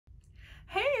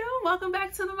Welcome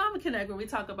back to the Mama Connect, where we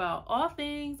talk about all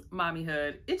things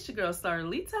mommyhood. It's your girl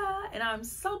Starlita, and I'm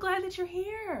so glad that you're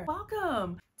here.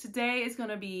 Welcome. Today is going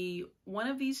to be one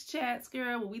of these chats,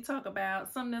 girl, where we talk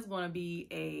about something that's going to be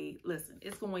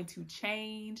it's going to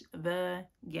change the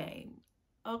game.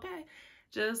 Okay?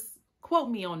 Just quote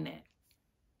me on that.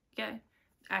 Okay?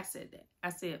 I said that.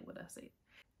 I said what I said.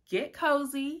 Get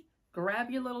cozy, grab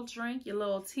your little drink, your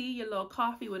little tea, your little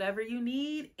coffee, whatever you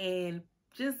need, and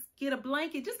just get a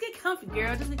blanket. Just get comfy,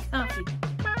 girl. Just get comfy.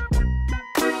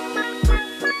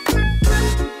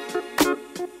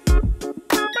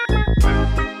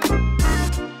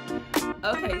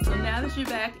 Okay, so now that you're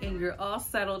back and you're all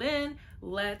settled in,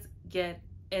 let's get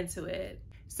into it.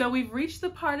 So we've reached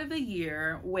the part of the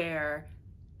year where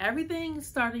everything's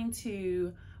starting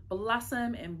to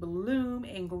blossom and bloom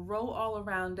and grow all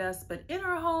around us, but in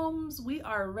our homes we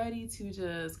are ready to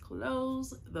just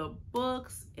close the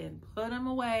books and put them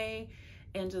away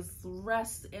and just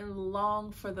rest and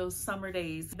long for those summer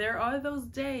days. There are those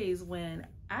days when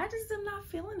I just am not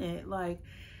feeling it, like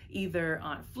either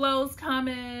Aunt Flo's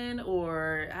coming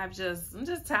or I'm just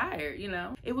tired, you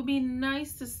know. It would be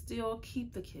nice to still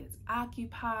keep the kids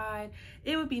occupied.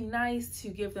 It would be nice to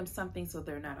give them something so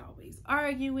they're not always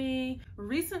arguing.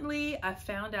 Recently, I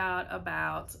found out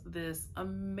about this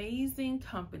amazing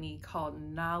company called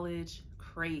Knowledge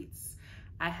Crates.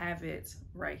 I have it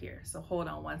right here. So hold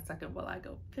on one second while I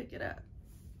go pick it up.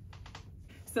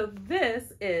 So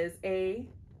this is a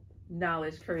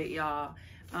Knowledge Crate, y'all.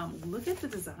 Look at the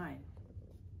design.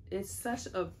 It's such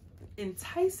a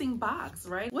enticing box,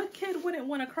 right? What kid wouldn't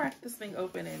want to crack this thing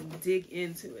open and dig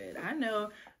into it? I know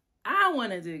I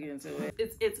want to dig into it.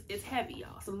 It's heavy,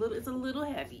 y'all. It's a little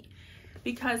heavy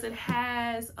because it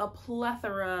has a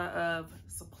plethora of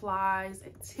supplies,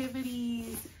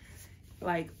 activities,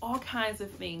 like all kinds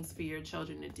of things for your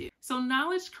children to do. So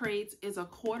Knowledge Crates is a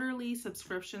quarterly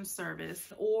subscription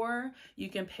service, or you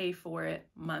can pay for it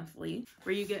monthly,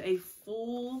 where you get a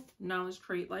full Knowledge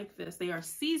Crate like this. They are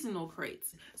seasonal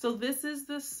crates. So this is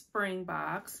the spring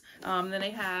box. Then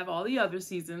they have all the other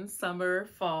seasons, summer,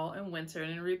 fall, and winter,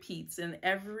 and it repeats. And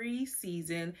every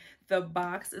season, the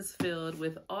box is filled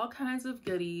with all kinds of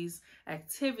goodies,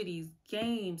 activities,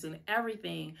 games, and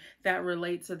everything that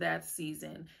relate to that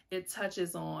season. It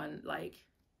touches on like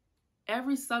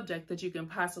every subject that you can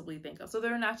possibly think of. So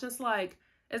they're not just like,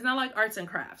 it's not like arts and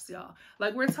crafts, y'all.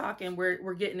 Like we're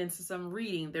getting into some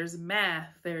reading. There's math,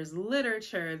 there's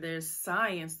literature, there's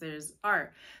science, there's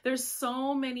art. There's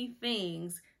so many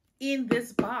things in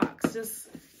this box, just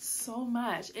so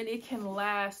much. And it can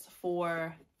last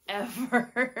forever.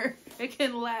 It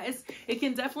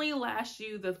can definitely last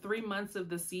you the 3 months of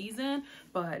the season,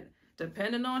 but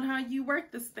depending on how you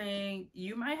work this thing,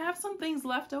 you might have some things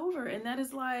left over, and that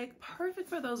is like perfect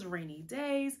for those rainy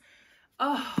days.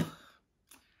 Oh,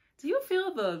 do you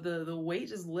feel the weight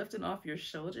just lifting off your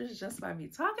shoulders just by me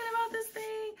talking about this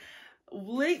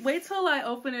thing? Wait till I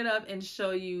open it up and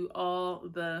show you all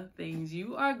the things.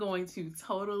 You are going to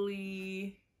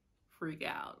totally freak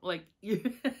out. Like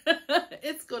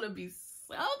it's gonna be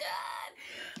so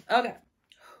good. Okay.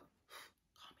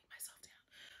 Calming myself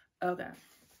down. Okay.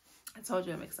 I told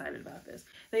you I'm excited about this.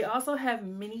 They also have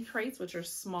mini crates, which are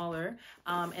smaller,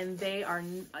 and they are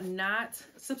not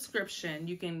subscription.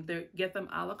 You can get them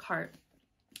a la carte,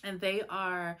 and they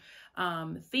are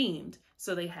themed.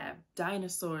 So they have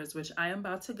dinosaurs, which I am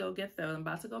about to go get those. I'm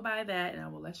about to go buy that, and I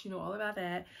will let you know all about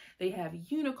that. They have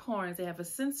unicorns. They have a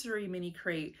sensory mini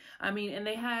crate. I mean, and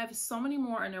they have so many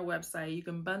more on their website. You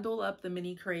can bundle up the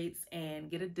mini crates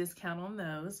and get a discount on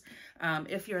those.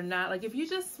 If you're not, like, if you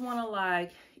just want to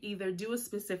like either do a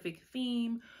specific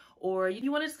theme, or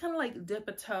you want to just kind of like dip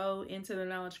a toe into the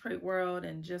Knowledge Crate world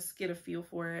and just get a feel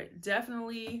for it,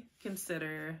 definitely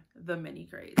consider the mini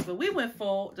crates. But we went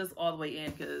full just all the way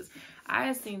in because I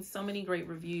have seen so many great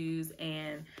reviews,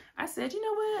 and I said, you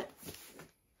know what?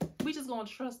 We just gonna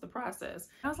trust the process.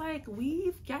 I was like,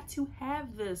 we've got to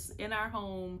have this in our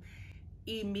home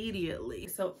immediately.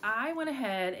 So I went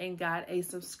ahead and got a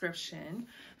subscription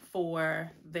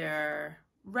for their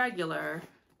regular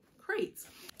crates.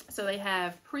 So they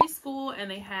have preschool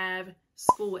and they have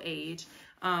school age.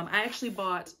 I actually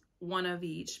bought one of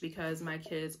each because my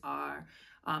kids are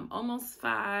almost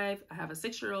 5. I have a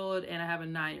 6-year-old and I have a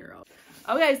 9-year-old.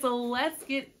 Okay, so let's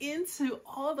get into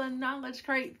all the Knowledge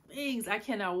Crate things. I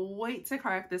cannot wait to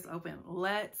crack this open.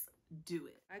 Let's do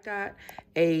it. I got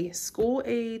a school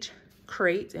age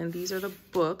crate, and these are the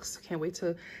books. Can't wait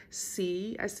to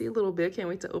see. I see a little bit. Can't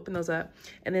wait to open those up.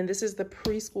 And then this is the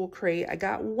preschool crate. I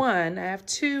got one. I have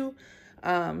 2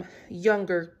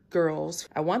 younger girls.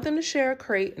 I want them to share a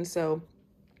crate, and so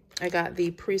I got the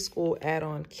preschool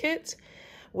add-on kit,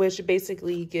 which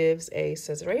basically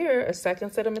says right here, a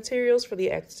second set of materials for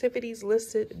the activities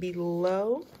listed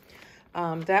below.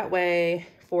 That way,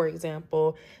 for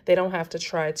example, they don't have to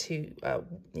try to,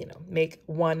 make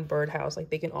one birdhouse.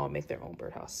 Like, they can all make their own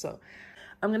birdhouse. So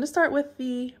I'm going to start with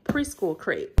the preschool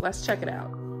crate. Let's check it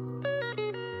out.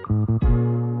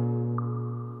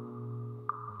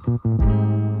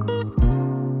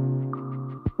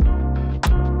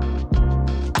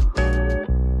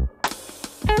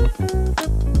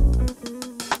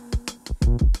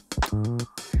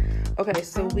 Okay,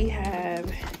 so we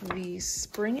have the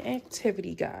spring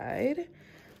activity guide.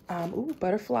 Ooh,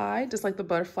 butterfly, just like the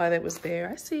butterfly that was there.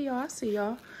 I see y'all.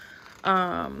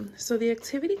 So the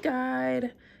activity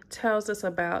guide tells us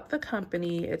about the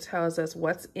company. It tells us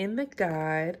what's in the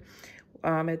guide.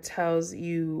 It tells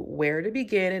you where to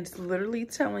begin. It's literally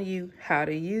telling you how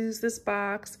to use this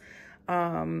box.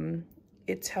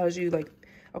 It tells you, like,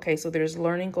 okay, so there's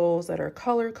learning goals that are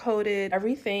color-coded.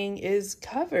 Everything is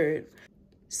covered.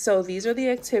 So these are the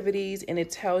activities, and it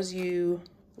tells you,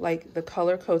 like, the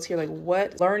color codes here, like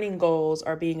what learning goals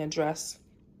are being addressed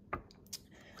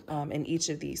in each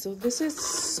of these. So this is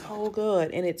so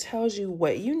good. And it tells you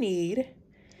what you need,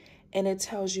 and it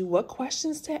tells you what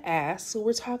questions to ask. So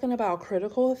we're talking about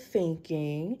critical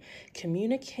thinking,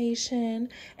 communication,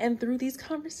 and through these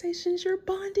conversations, you're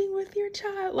bonding with your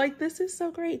child. Like, this is so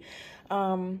great.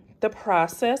 The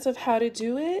process of how to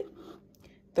do it,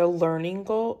 the learning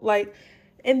goal, like,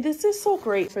 and this is so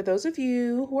great for those of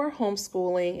you who are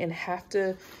homeschooling and have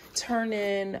to turn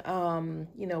in,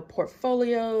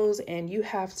 portfolios, and you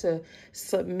have to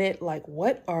submit, like,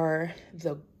 what are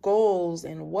the goals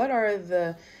and what are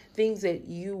the things that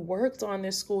you worked on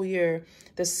this school year,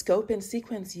 the scope and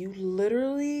sequence. You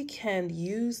literally can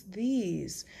use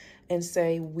these and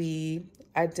say, we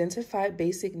identified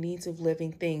basic needs of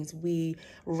living things. We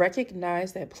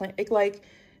recognize that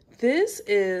this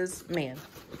is, man,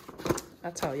 I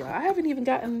tell y'all, I haven't even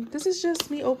gotten, this is just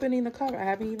me opening the cover. I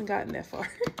haven't even gotten that far.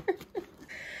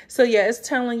 So yeah, it's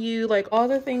telling you, like, all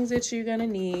the things that you're gonna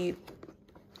need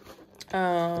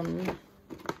to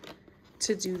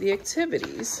do the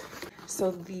activities. So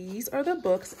these are the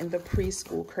books in the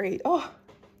preschool crate. Oh,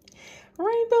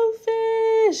 Rainbow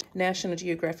Fish, National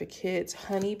Geographic Kids,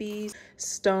 Honeybees,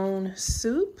 Stone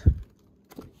Soup.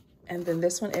 And then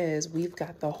this one is We've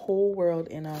Got the Whole World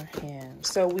in Our Hands.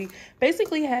 So we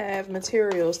basically have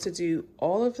materials to do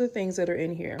all of the things that are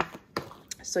in here.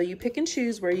 So you pick and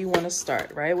choose where you want to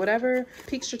start, right? Whatever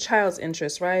piques your child's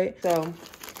interest, right? So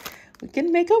we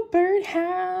can make a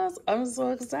birdhouse. I'm so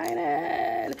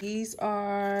excited. These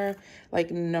are like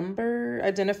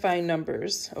identifying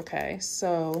numbers. Okay,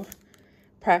 so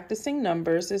practicing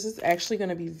numbers. This is actually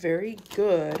going to be very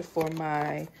good for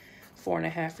my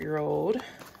 4.5-year-old.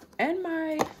 And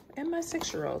my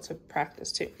 6-year-old to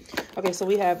practice too. Okay, so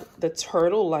we have the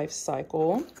turtle life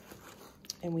cycle,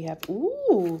 and we have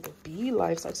the bee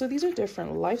life cycle. So these are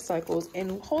different life cycles.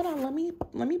 And hold on, let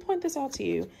me point this out to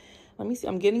you. Let me see.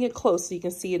 I'm getting it close so you can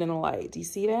see it in the light. Do you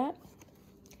see that?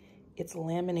 It's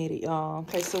laminated, y'all.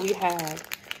 Okay, so we have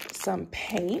some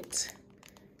paint.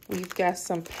 We've got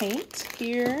some paint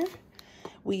here.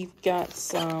 We've got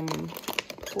some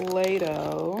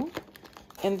Play-Doh.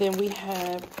 And then we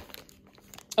have,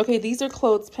 okay, these are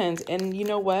clothespins. And you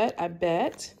know what? I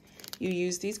bet you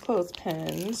use these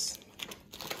clothespins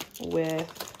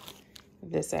with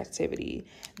this activity.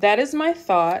 That is my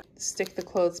thought. Stick the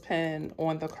clothespin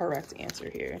on the correct answer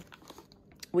here.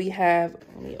 We have,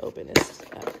 let me open this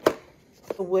up.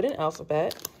 A wooden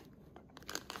alphabet.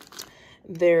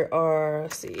 There are,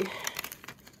 let's see,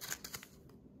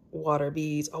 water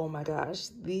beads. Oh my gosh,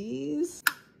 these.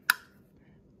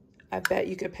 I bet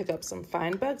you could pick up some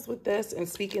fine bugs with this. And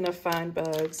speaking of fine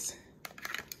bugs,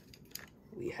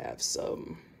 we have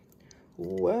some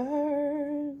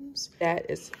worms. That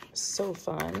is so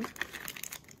fun.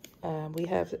 We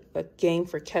have a game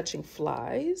for catching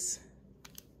flies.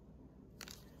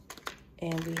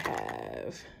 And we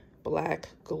have black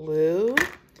glue.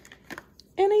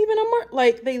 And even a mark.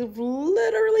 Like, they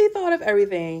literally thought of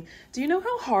everything. Do you know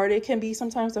how hard it can be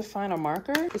sometimes to find a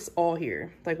marker? It's all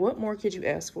here. Like, what more could you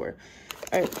ask for?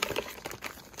 All right.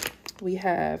 We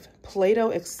have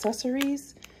Play-Doh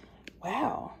accessories.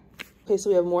 Wow. Okay, so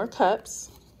we have more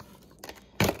cups.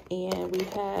 And we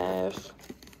have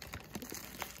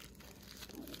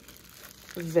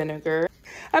vinegar.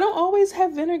 I don't always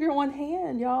have vinegar on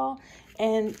hand, y'all.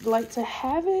 And, like, to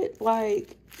have it,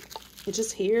 like, it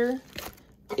just here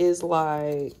is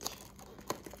like,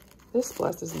 this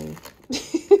blesses me.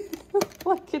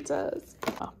 Like it does.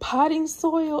 Potting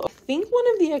soil. I think one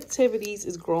of the activities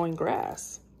is growing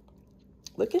grass.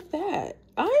 Look at that.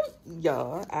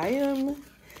 Y'all, I am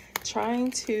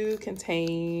trying to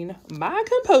contain my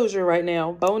composure right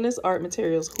now. Bonus art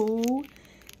materials. Who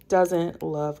doesn't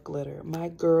love glitter? My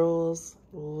girls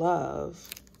love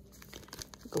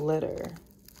glitter.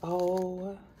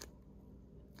 Oh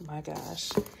my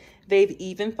gosh. They've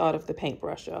even thought of the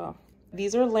paintbrush, y'all.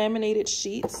 These are laminated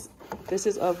sheets. This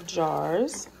is of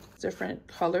jars, different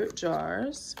colored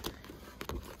jars.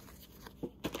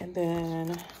 And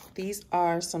then these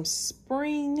are some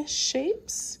spring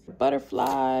shapes,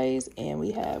 butterflies, and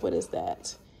we have, what is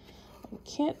that? I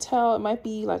can't tell, it might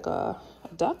be like a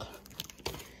duck.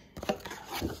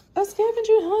 A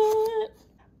scavenger hunt.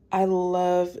 I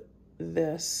love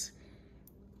this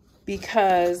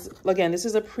because, again, this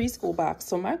is a preschool box.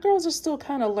 So my girls are still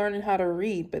kind of learning how to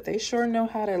read, but they sure know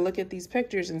how to look at these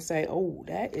pictures and say, oh,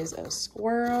 that is a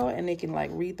squirrel. And they can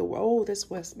like read the, oh, this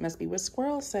must be what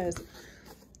squirrel says.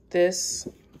 This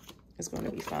is going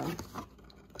to be fun.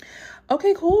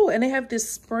 Okay, cool. And they have this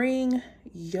spring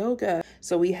yoga.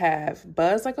 So we have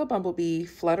buzz like a bumblebee,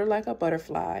 flutter like a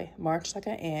butterfly, march like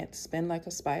an ant, spin like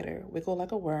a spider, wiggle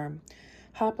like a worm,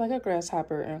 hop like a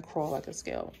grasshopper, and crawl like a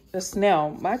snail.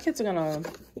 Now, my kids are gonna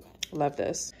love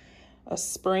this. A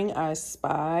spring I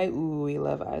spy. Ooh, we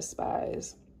love I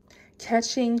spies.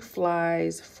 Catching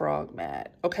flies frog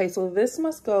mat. Okay, so this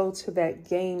must go to that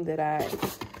game that I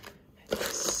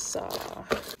saw.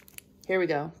 Here we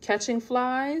go. Catching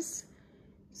flies.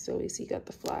 So we see got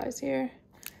the flies here.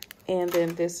 And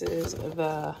then this is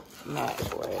the mat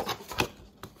for it.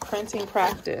 Printing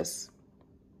practice.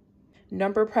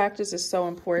 Number practice is so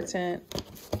important.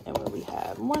 And when we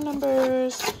have more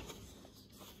numbers.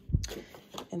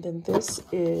 And then this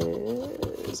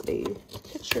is a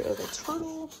picture of a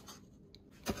turtle.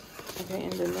 Okay,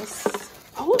 and then this,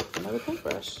 oh, another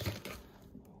paintbrush.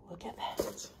 Look at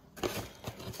that.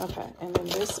 Okay, and then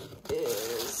this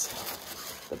is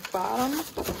the bottom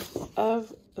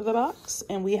of the box.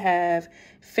 And we have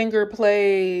finger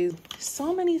play.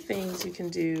 So many things you can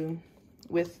do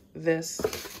with this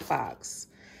box.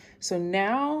 So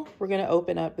now we're gonna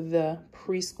open up the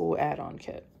preschool add-on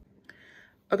kit.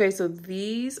 Okay, so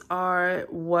these are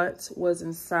what was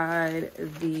inside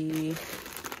the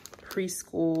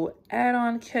preschool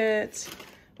add-on kit.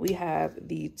 We have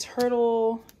the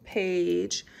turtle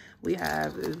page. We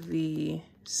have the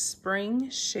spring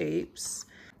shapes.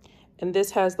 And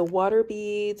this has the water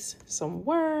beads, some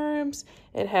worms.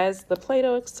 It has the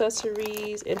Play-Doh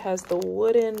accessories. It has the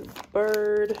wooden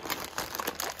bird,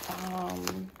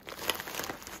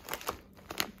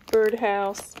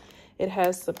 birdhouse. It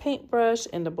has the paintbrush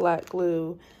and the black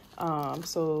glue.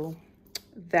 So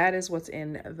that is what's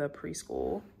in the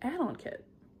preschool add-on kit.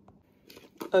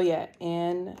 Oh yeah,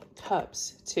 and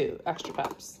cups too, extra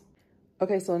cups.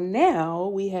 Okay, so now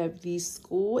we have the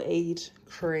school age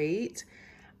crate.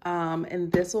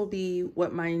 And this will be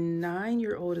what my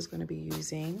 9-year-old is going to be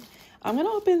using. I'm going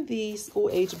to open the school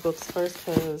age books first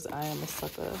because I am a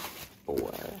sucker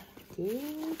for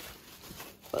good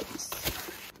books.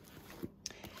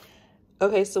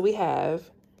 Okay, so we have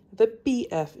the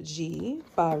BFG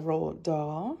by Roald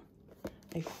Dahl,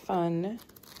 a fun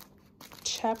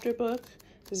chapter book.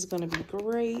 This is going to be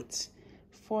great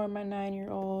for my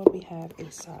 9-year-old. We have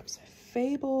Aesop's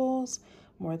Fables,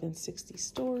 more than 60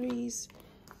 stories.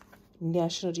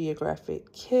 National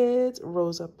Geographic Kids,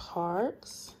 Rosa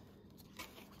Parks.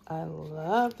 I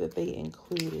love that they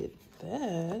included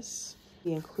this.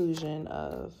 The inclusion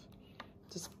of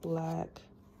this Black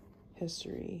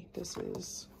history. This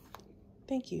is,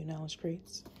 thank you, Knowledge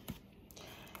Crates.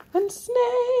 And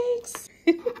snakes.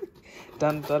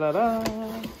 Dun da da da.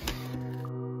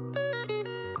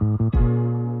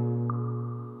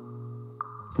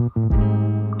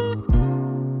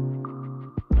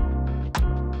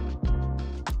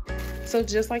 So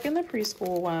just like in the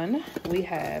preschool one, we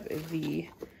have the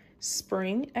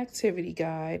spring activity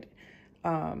guide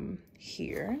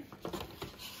here.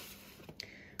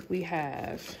 We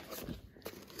have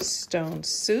stone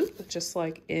soup, just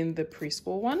like in the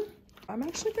preschool one. I'm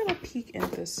actually gonna peek in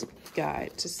this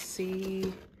guide to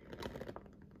see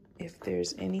if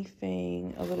there's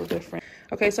anything a little different.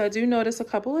 Okay, so I do notice a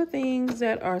couple of things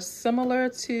that are similar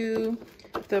to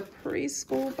the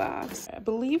preschool box. I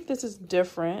believe this is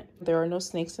different. There are no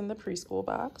snakes in the preschool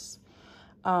box.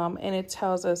 And it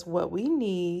tells us what we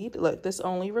need. Look, this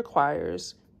only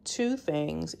requires 2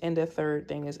 things and the third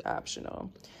thing is optional.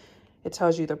 It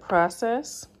tells you the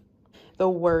process. The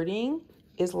wording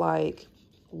is like,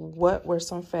 what were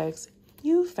some facts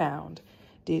you found?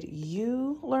 Did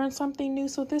you learn something new?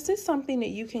 So this is something that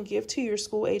you can give to your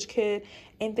school age kid,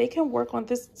 and they can work on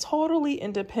this totally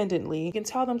independently. You can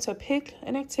tell them to pick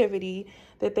an activity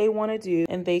that they want to do,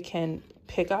 and they can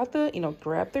pick out the,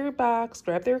 grab their box,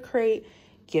 grab their crate,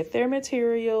 get their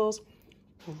materials,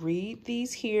 read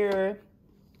these here,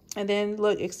 and then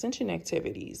look, extension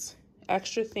activities,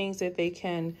 extra things that they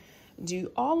can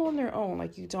do all on their own.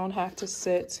 Like, you don't have to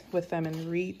sit with them and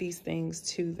read these things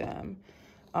to them.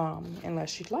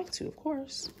 Unless you'd like to, of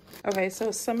course. Okay,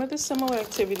 so some of the similar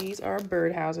activities are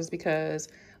birdhouses, because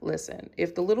listen,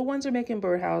 if the little ones are making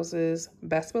birdhouses,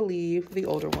 best believe the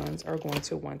older ones are going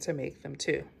to want to make them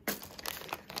too.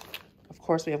 Of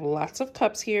course, we have lots of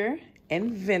cups here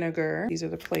and vinegar. These are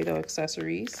the Play-Doh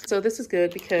accessories. So this is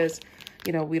good because,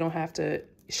 we don't have to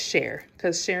share,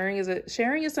 because sharing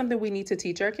is something we need to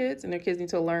teach our kids, and their kids need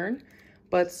to learn.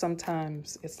 But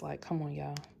sometimes it's like, come on,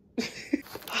 y'all.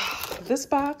 This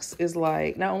box is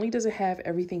like, not only does it have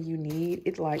everything you need,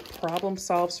 it like problem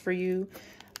solves for you.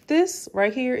 This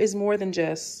right here is more than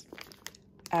just,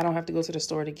 I don't have to go to the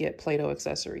store to get Play-Doh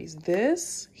accessories.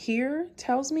 This here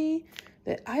tells me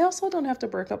that I also don't have to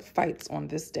break up fights on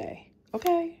this day.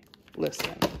 Okay,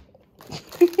 listen.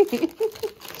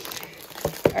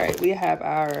 All right, we have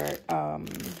our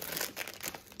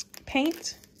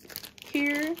paint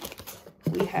here.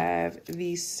 We have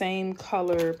the same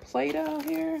color Play-Doh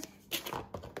here.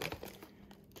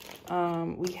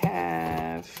 We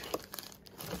have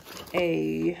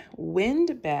a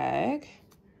wind bag.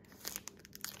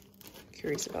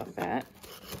 Curious about that.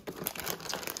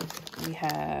 We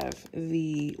have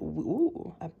the,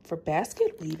 for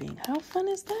basket weaving. How fun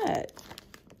is that?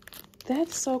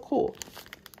 That's so cool.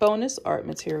 Bonus art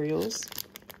materials.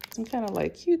 Some kind of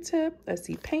like Q-tip. I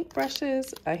see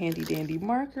paintbrushes, a handy dandy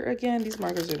marker. Again, these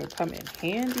markers are gonna come in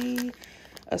handy.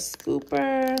 A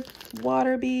scooper,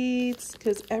 water beads,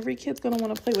 because every kid's gonna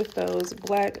want to play with those.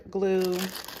 Black glue.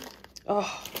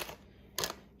 Oh,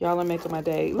 y'all are making my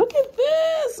day. Look at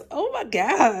this. Oh my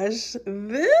gosh,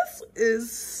 this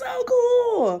is so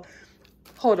cool.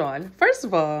 Hold on. First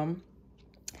of all,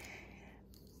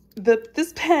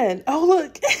 this pen. Oh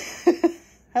look.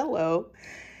 Hello.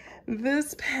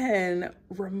 This pen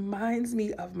reminds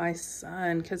me of my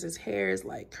son, because his hair is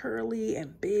like curly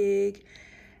and big.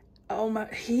 Oh my,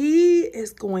 he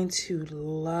is going to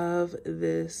love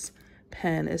this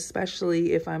pen,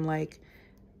 especially if I'm like,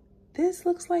 this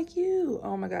looks like you.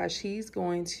 Oh my gosh, he's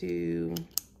going to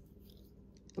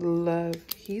love,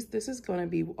 this is going to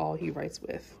be all he writes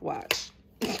with. Watch.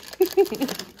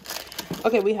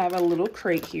 Okay, we have a little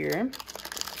crate here.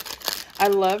 I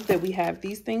love that we have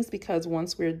these things, because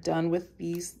once we're done with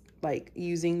these, like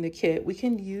using the kit, we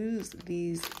can use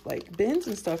these like bins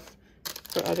and stuff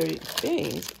for other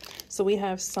things. So we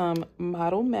have some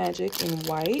Model Magic in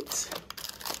white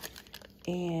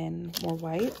and more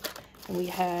white. And we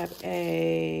have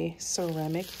a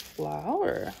ceramic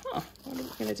flower. Huh, what are we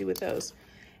gonna do with those?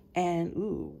 And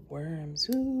ooh, worms,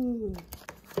 ooh.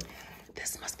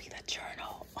 This must be the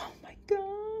journal, oh my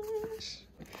gosh.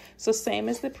 So same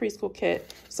as the preschool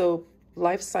kit. So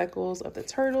life cycles of the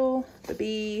turtle, the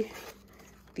bee,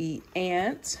 the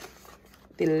ant,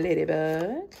 the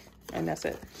ladybug, and that's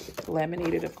it.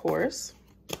 Laminated, of course.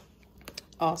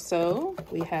 Also,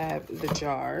 we have the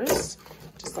jars,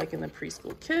 just like in the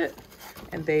preschool kit,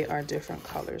 and they are different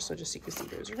colors. So just so you can see,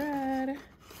 there's red,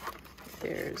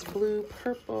 there's blue,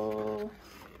 purple,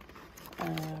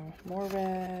 more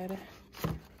red,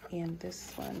 and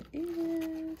this one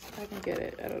is, I can get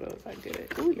it. I don't know if I get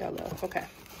it. Ooh, yellow. Okay.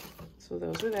 So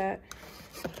those are that.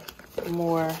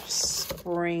 More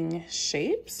spring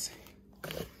shapes.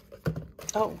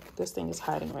 Oh, this thing is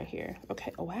hiding right here.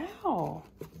 Okay, wow.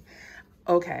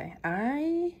 Okay,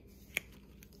 I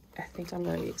think I'm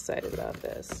gonna be excited about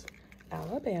this.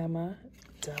 Alabama,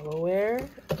 Delaware,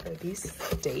 are these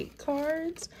state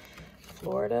cards?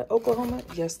 Florida, Oklahoma,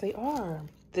 yes they are.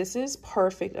 This is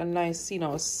perfect, a nice,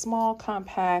 small,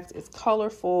 compact, it's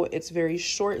colorful, it's very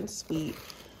short and sweet,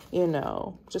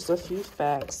 just a few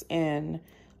facts. And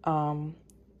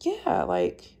yeah,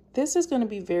 like, this is going to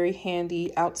be very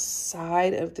handy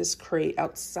outside of this crate,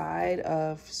 outside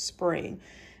of spring.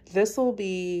 This will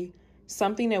be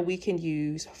something that we can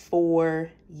use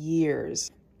for years.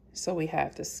 So we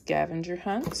have the scavenger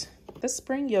hunt, the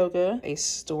spring yoga, a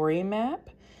story map.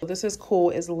 This is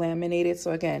cool, it's laminated.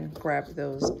 So again, grab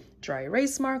those dry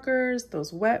erase markers,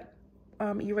 those wet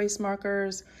erase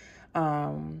markers,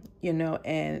 and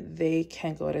they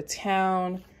can go to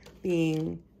town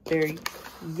being very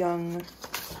young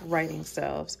writing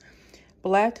selves.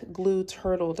 Black glue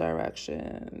turtle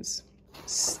directions,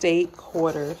 state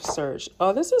quarter search.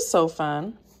 Oh, this is so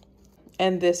fun.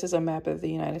 And this is a map of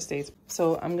the United States.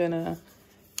 So I'm gonna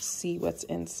see what's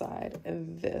inside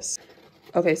of this.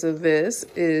 Okay, so this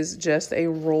is just a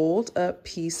rolled up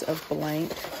piece of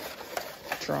blank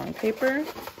drawing paper.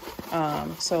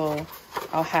 So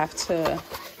I'll have to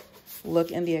look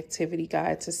in the activity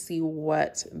guide to see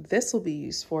what this will be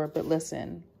used for. But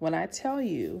listen, when I tell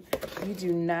you, you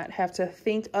do not have to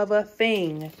think of a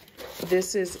thing.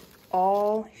 This is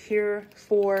all here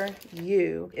for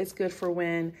you. It's good for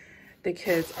when the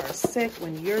kids are sick,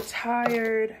 when you're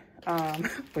tired,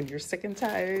 when you're sick and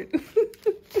tired.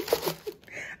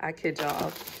 I kid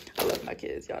y'all. I love my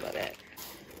kids. Y'all know that.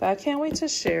 But I can't wait to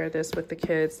share this with the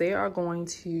kids. They are going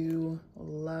to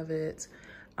love it.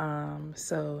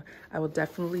 So I will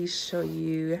definitely show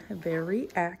you their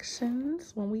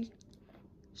reactions when we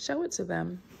show it to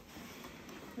them.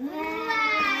 Wow!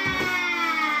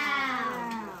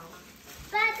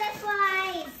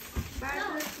 Butterflies!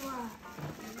 Butterflies!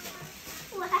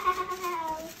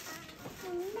 Wow!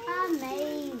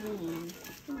 Amazing!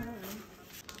 Wow!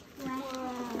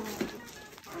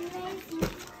 Amazing!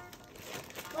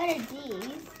 What are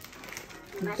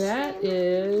these? That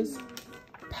is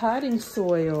potting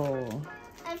soil.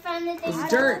 I found that it's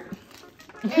dirt.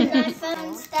 And I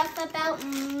found stuff about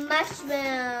mushrooms.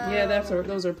 Yeah,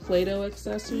 those are Play-Doh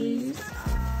accessories.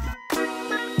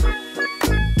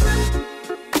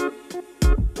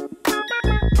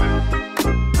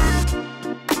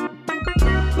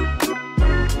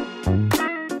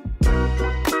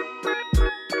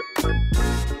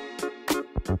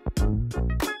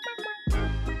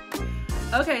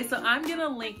 Okay, so I'm gonna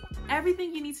link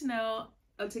everything you need to know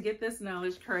to get this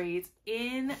knowledge crate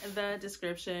in the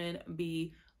description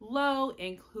below,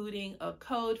 including a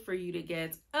code for you to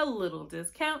get a little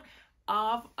discount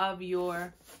off of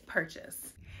your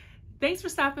purchase. Thanks for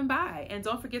stopping by, and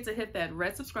don't forget to hit that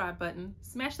red subscribe button,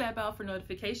 smash that bell for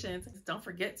notifications, don't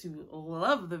forget to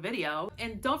love the video,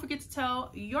 and don't forget to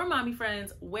tell your mommy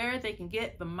friends where they can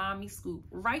get the mommy scoop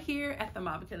right here at the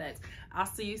Mommy Connect. I'll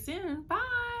see you soon. Bye.